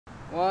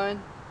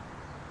1,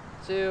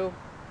 2,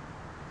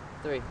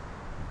 3.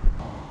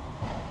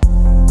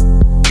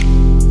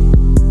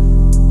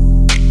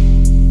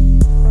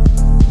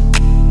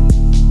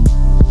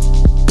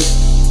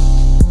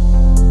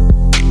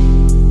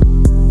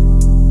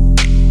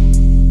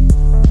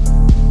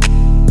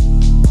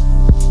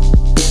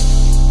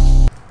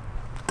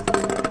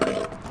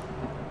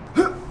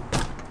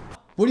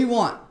 What do you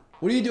want?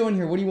 What are you doing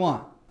here? What do you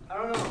want? I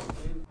don't know.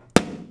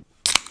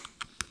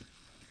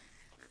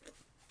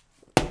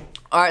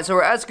 Alright, so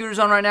we're at Scooter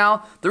Zone right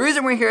now. The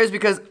reason we're here is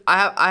because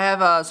I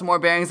have some more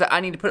bearings that I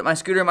need to put in my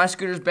scooter. My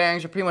scooter's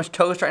bearings are pretty much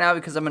toast right now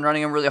because I've been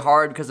running them really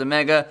hard because of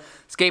Mega,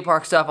 skate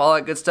park stuff, all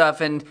that good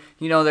stuff, and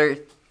you know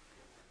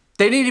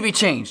they need to be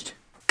changed.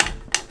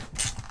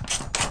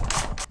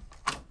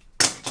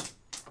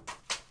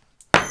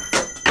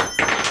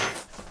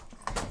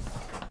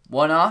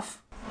 One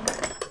off.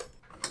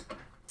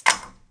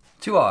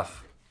 2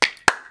 off.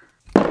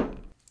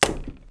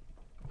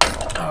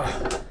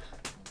 Oh,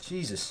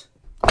 Jesus.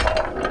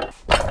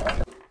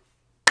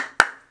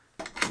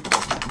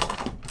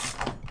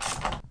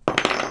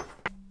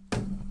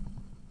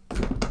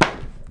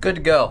 Good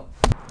to go.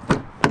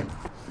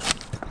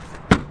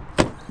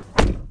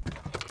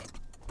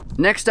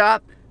 Next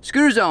stop,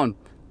 Scooter Zone.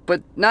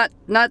 But not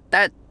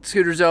that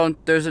Scooter Zone.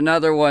 There's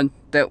another one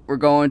that we're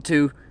going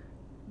to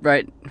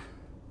right.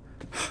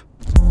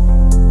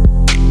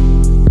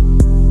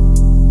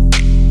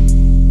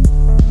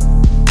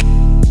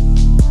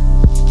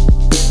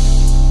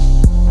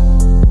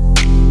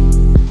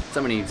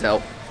 Somebody needs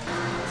help.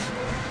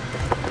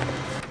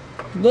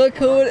 Look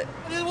who it.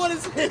 What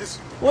is this?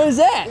 What is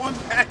that? One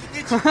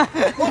package? Come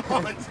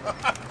on,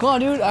 Come on,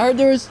 dude. I heard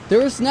there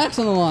were snacks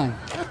on the line.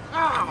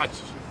 ah,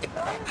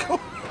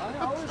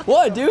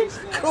 What, dude?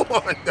 come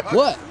on, Doc.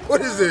 What?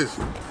 What is this?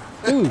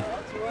 Dude,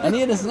 I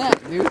need a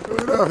snack, dude.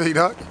 What up, hey,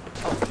 Doc?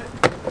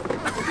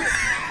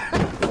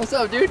 What's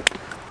up, dude?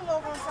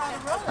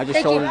 I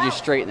just shouldered you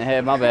straight in the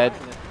head, my bad.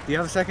 Do you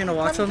have a second to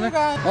watch something?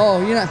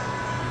 Oh, you're not.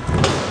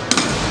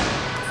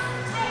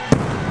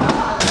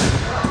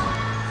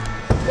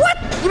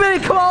 You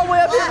made me come all the way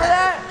up here for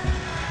that?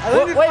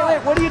 Wait,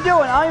 what are you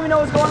doing? I don't even know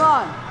what's going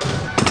on.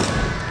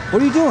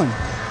 What are you doing?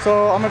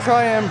 So I'm gonna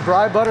try and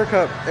dry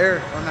buttercup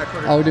air on that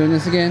quarter. Oh, we're doing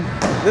this again?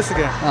 This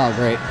again. Oh,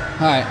 great.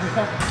 All right.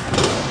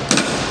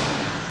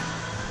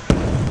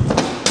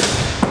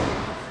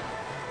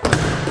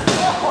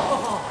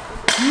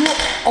 You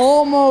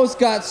almost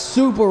got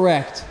super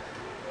wrecked.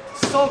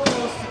 So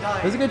close to dying.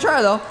 It was a good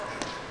try, though.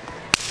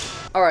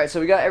 Alright, so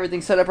we got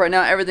everything set up right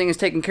now. Everything is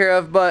taken care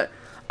of, but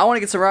I want to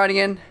get some riding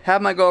in,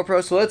 have my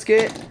GoPro, so let's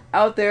get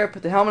out there,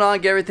 put the helmet on,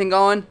 get everything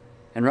going,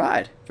 and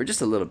ride for just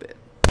a little bit.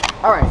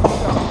 Alright,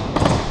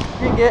 so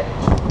you can get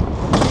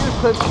a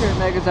clip here at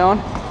Mega Zone,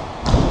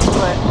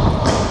 but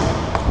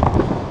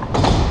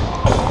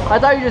I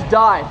thought you just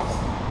died.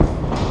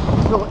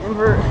 So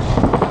invert,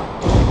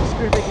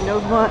 screw taking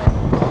nose blunt.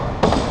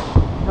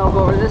 Now we'll go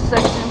over this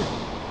section,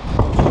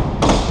 a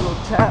little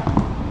tap,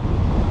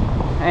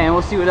 and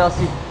we'll see what else.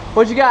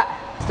 What you got?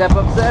 Step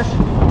up sesh.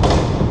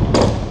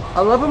 I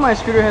love when my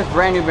scooter has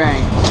brand new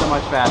bearings, so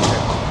much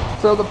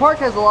faster. So the park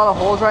has a lot of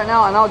holes right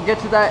now, and I'll get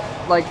to that,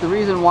 like the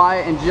reason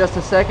why in just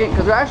a second,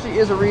 because there actually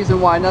is a reason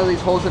why none of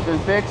these holes have been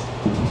fixed.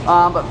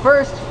 But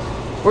first,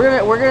 we're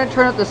gonna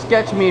turn up the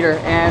sketch meter,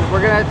 and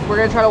we're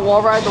gonna try to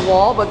wall ride the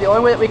wall. But the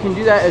only way that we can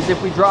do that is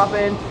if we drop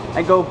in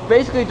and go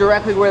basically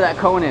directly where that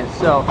cone is.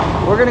 So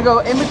we're gonna go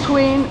in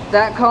between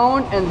that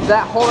cone and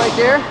that hole right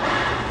there.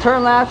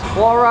 Turn left,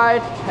 wall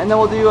ride, and then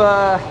we'll do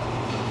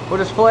we'll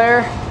just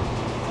flare.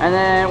 And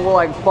then we'll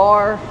like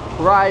bar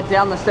ride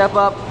down the step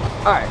up.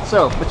 All right,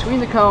 so between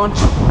the cone,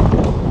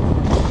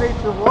 straight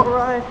to the wall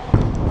ride,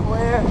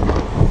 flare,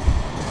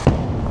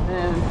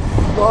 and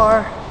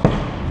bar.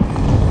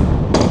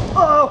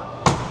 Oh!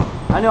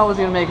 I knew I was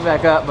gonna make it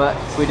back up, but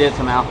we did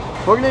somehow.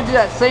 We're gonna do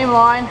that same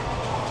line.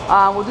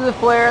 We'll do the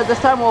flare. This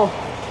time we'll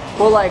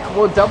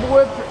double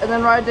whip and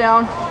then ride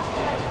down.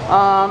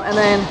 And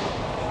then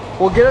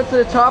we'll get up to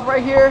the top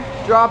right here,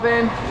 drop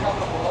in,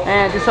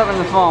 and do something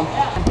in the foam.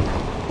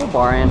 We'll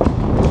bar in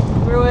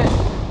through it,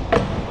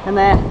 and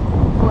then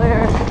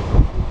flare,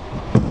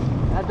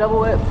 a double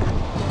whip,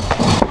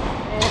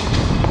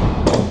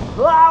 and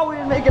wow, we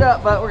didn't make it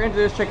up, but we're gonna do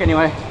this trick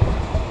anyway.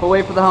 We'll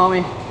wait for the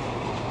homie.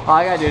 Oh,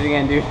 I gotta do it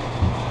again, dude.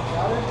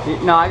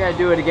 No, I gotta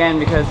do it again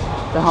because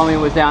the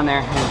homie was down there,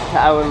 and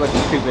I would look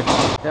stupid.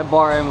 That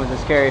bar in was the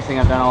scariest thing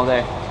I've done all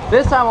day.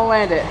 This time I'll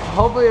land it.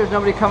 Hopefully there's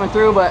nobody coming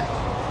through, but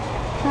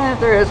if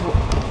there is,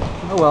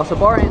 oh well. So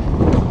bar in,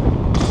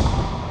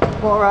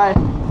 wall ride,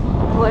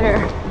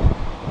 flare,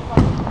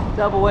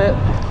 double whip,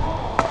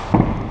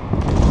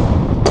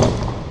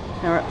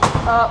 and we're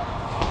up,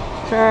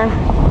 turn,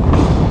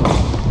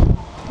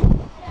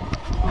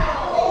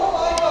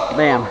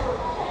 bam.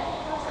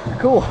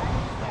 Cool,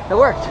 that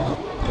worked.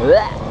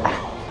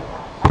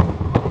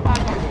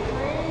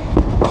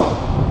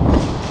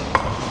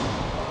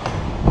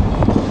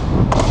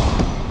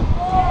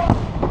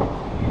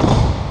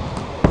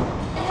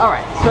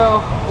 Alright,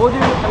 so we'll do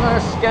another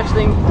sketch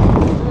thing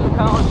through the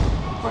cone.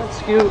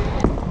 scoot.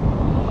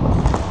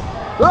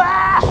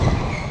 Ah!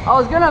 I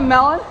was gonna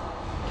melon,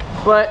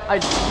 but I,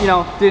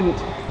 didn't.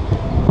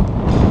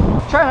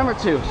 Try number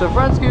 2. So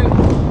front scoot,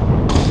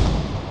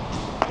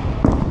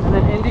 and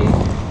then Indy,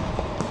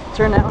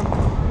 turn down,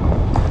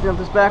 jump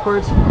this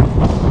backwards,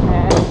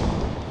 and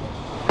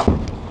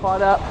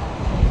quad up.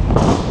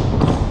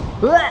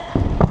 Blah!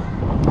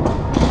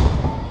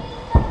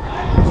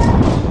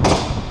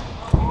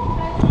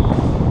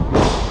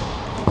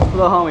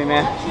 Little homie,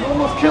 man. You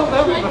almost killed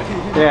everybody.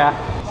 Yeah.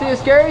 See, the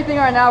scary thing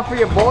right now for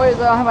your boys,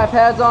 I don't have my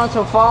pads on,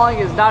 so falling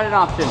is not an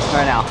option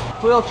right now.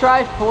 We'll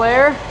try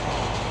flare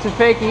to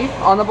fakie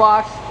on the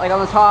box, like on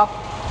the top,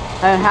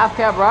 and half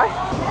cab ride.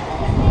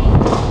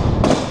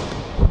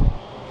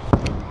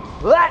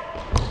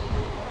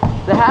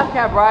 The half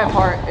cab ride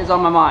part is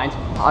on my mind.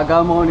 I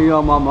got money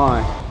on my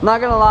mind.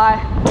 Not gonna lie,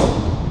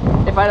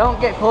 if I don't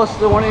get close to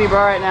the 180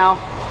 bar right now,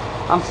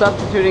 I'm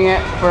substituting it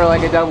for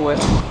like a double whip.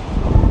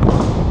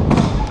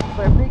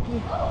 Flare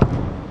fakie.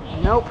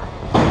 Nope.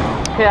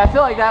 Okay, I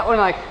feel like that one,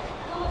 like,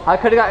 I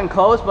could have gotten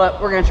close, but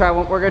we're gonna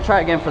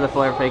try again for the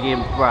flare fakie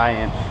where I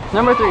am.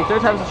 Number 3,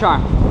 third time's the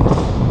charm.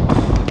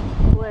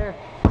 Flare.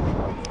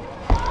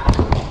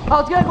 Oh,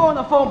 it's gonna go in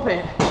the foam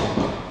pit.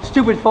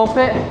 Stupid foam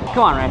pit.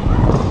 Come on, Ray.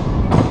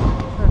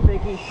 Flare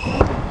fakie.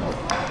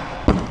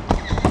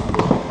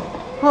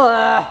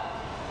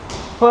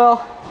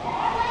 Well,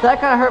 that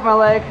kind of hurt my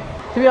leg.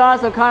 To be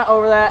honest, I'm kind of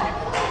over that.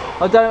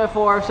 I've done it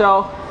before,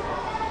 so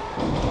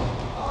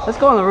let's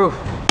go on the roof.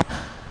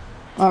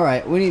 All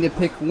right, we need to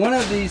pick one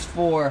of these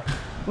 4.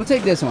 We'll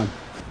take this one.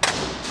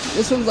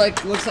 This one's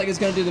looks like it's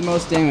gonna do the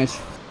most damage.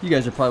 You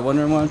guys are probably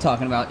wondering what I'm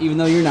talking about, even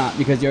though you're not,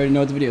 because you already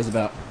know what the video's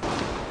about.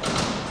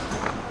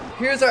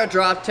 Here's our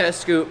drop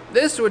test scoop.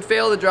 This would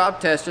fail the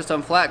drop test just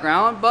on flat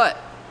ground, but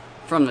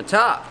from the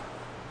top,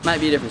 might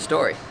be a different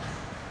story.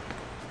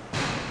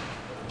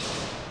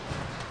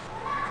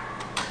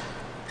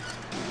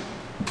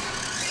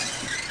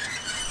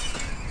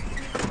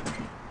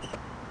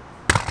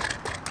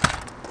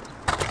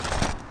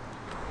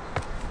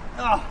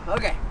 Oh,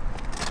 okay.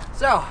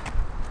 So,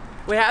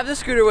 we have the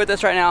scooter with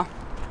us right now.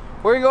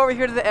 We're gonna go over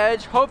here to the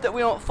edge, hope that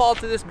we don't fall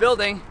through this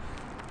building,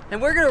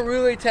 and we're gonna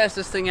really test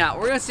this thing out.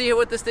 We're gonna see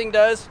what this thing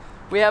does.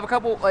 We have a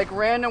couple like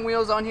random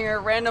wheels on here,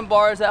 random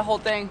bars, that whole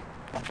thing,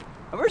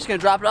 and we're just gonna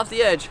drop it off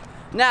the edge.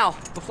 Now,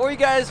 before you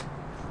guys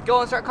go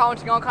and start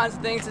commenting all kinds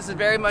of things, this is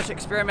very much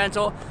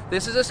experimental.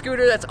 This is a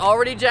scooter that's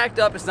already jacked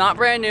up, it's not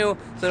brand new,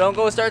 so don't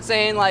go start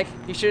saying like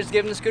you should just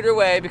give the scooter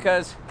away,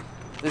 because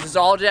this is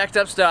all jacked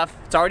up stuff.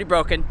 It's already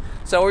broken.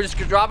 So we're just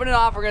dropping it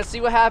off. We're gonna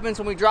see what happens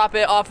when we drop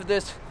it off of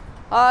this.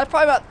 It's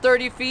probably about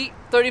 30 feet,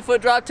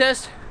 30-foot drop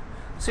test.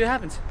 See what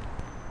happens.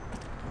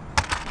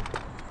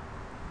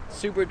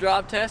 Super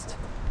drop test.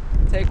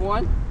 Take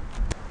 1.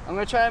 I'm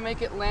gonna try to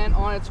make it land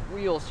on its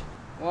wheels.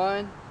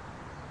 1,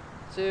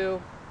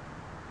 2,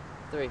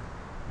 3.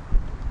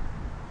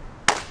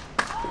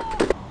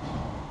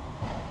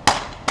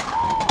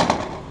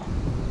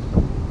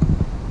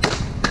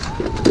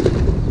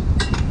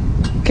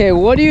 Okay,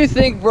 what do you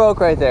think broke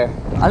right there?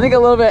 I think a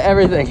little bit of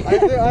everything.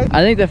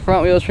 I think the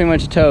front wheel is pretty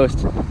much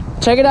toast.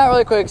 Check it out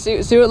really quick, see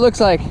what it looks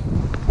like.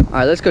 All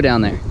right, let's go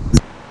down there.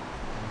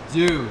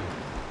 Dude,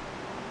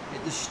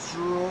 it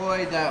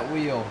destroyed that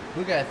wheel.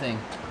 Look at that thing.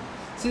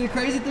 See, the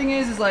crazy thing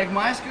is like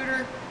my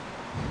scooter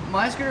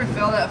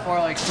fell that far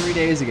like 3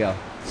 days ago.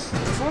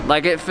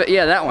 Like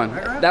yeah, that one.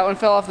 That one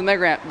fell off the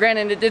mega ramp.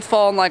 Granted, it did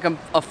fall on like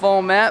a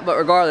foam mat, but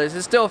regardless,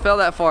 it still fell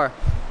that far.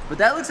 But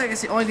that looks like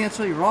it's the only thing that's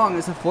really wrong.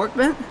 Is the fork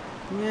bent?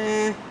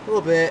 Yeah, a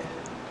little bit.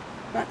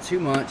 Not too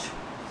much.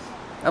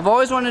 I've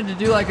always wanted to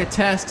do like a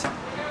test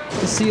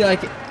to see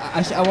like,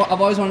 I've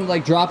always wanted to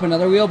like drop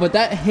another wheel, but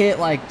that hit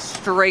like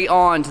straight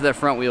on to the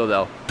front wheel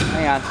though.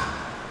 Hang on.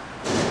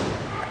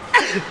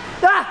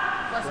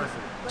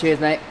 Ah!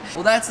 Cheers, mate.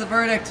 Well, that's the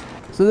verdict.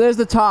 So there's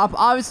the top.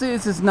 Obviously,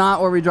 this is not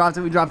where we dropped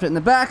it. We dropped it in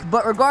the back,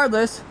 but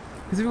regardless,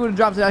 because if we would have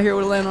dropped it out here, it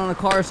would have landed on a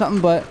car or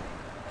something, but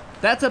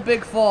that's a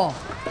big fall.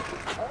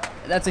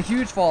 That's a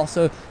huge fall,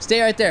 so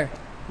stay right there.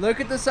 Look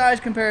at the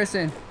size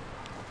comparison.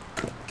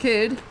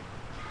 Kid,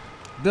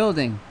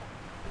 building,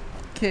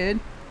 kid,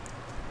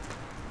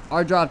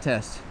 our drop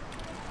test.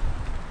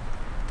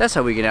 That's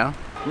how we get out.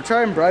 We'll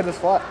try and ride this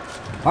flat.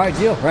 All right,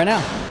 deal, right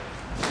now.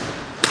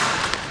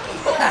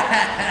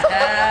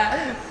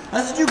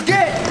 That's what you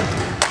get.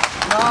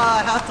 No,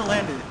 I have to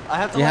land it. I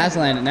have to. You have to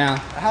land it now.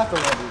 I have to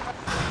land it.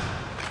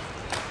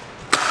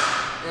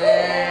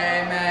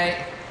 Hey, mate.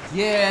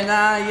 Yeah,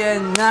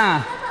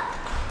 nah.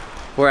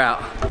 We're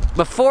out.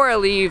 Before I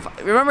leave,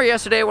 remember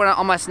yesterday when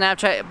on my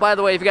Snapchat, by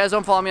the way, if you guys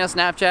don't follow me on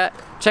Snapchat,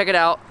 check it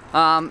out.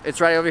 It's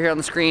right over here on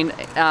the screen.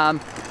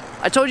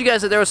 I told you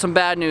guys that there was some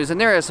bad news,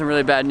 and there is some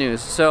really bad news.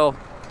 So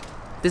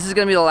this is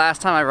gonna be the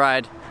last time I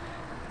ride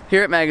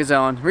here at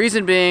Megazone.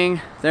 Reason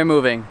being, they're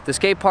moving. The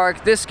skate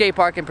park, this skate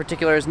park in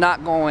particular, is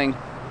not going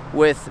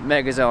with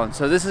Megazone.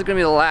 So this is gonna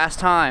be the last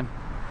time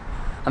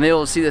I'm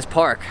able to see this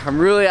park. I'm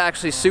really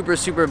actually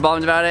super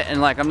bummed about it, and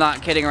like I'm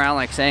not kidding around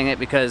like saying it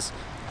because,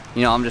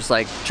 you know, I'm just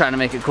like trying to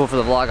make it cool for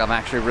the vlog. I'm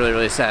actually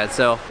really sad.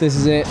 So this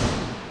is it.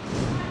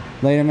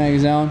 Later,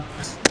 Megazone.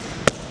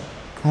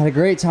 I had a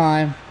great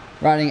time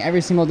riding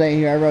every single day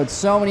here. I rode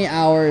so many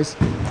hours,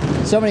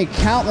 so many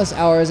countless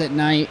hours at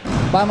night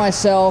by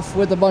myself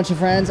with a bunch of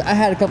friends. I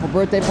had a couple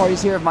birthday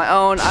parties here of my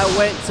own. I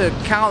went to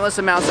countless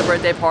amounts of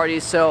birthday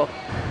parties. So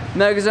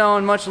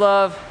Megazone, much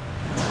love.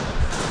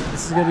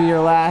 This is gonna be your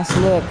last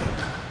look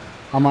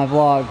on my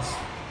vlogs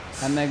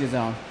at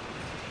Megazone.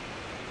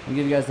 I'll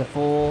give you guys the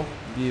full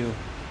view.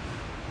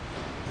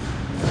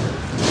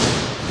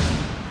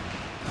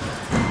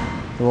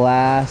 The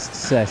last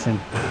session.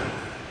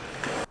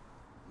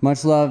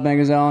 Much love,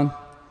 Megazone.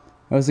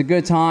 It was a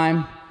good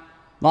time.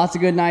 Lots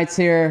of good nights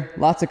here.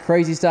 Lots of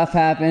crazy stuff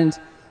happened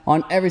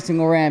on every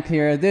single ramp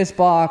here. This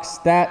box,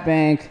 that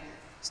bank,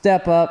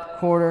 step up,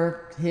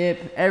 quarter,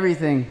 hip,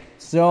 everything.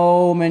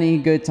 So many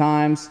good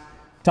times.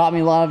 Taught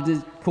me a lot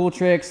of cool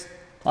tricks.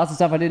 Lots of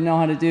stuff I didn't know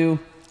how to do.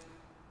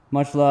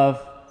 Much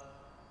love.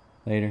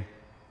 Later.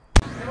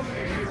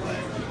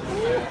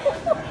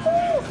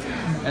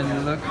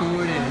 And look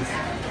who it is.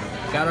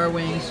 Got our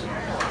wings.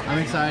 I'm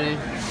excited.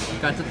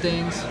 Got the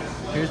things.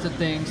 Here's the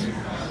things.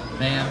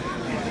 Bam.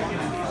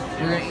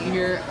 We're gonna eat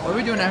here. What are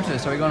we doing after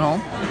this? Are we going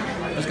home?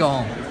 Let's go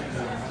home.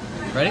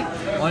 Ready?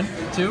 1,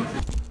 2.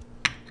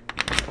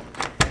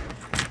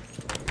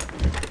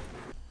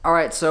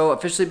 Alright, so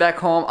officially back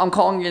home. I'm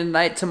calling it a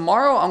night.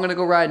 Tomorrow I'm gonna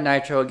go ride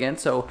Nitro again,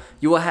 so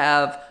you will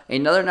have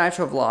another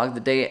Nitro vlog the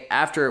day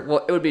after.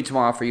 Well, it would be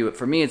tomorrow for you, but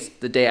for me it's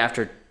the day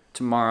after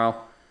tomorrow.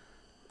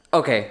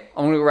 Okay,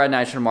 I'm gonna go ride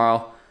Nitro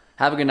tomorrow.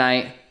 Have a good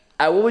night.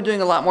 I will be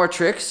doing a lot more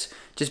tricks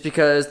just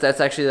because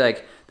that's actually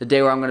like the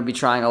day where I'm gonna be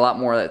trying a lot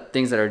more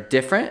things that are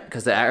different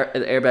because the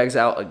airbag's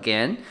out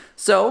again.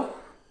 So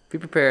be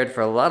prepared for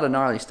a lot of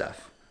gnarly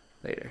stuff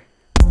later.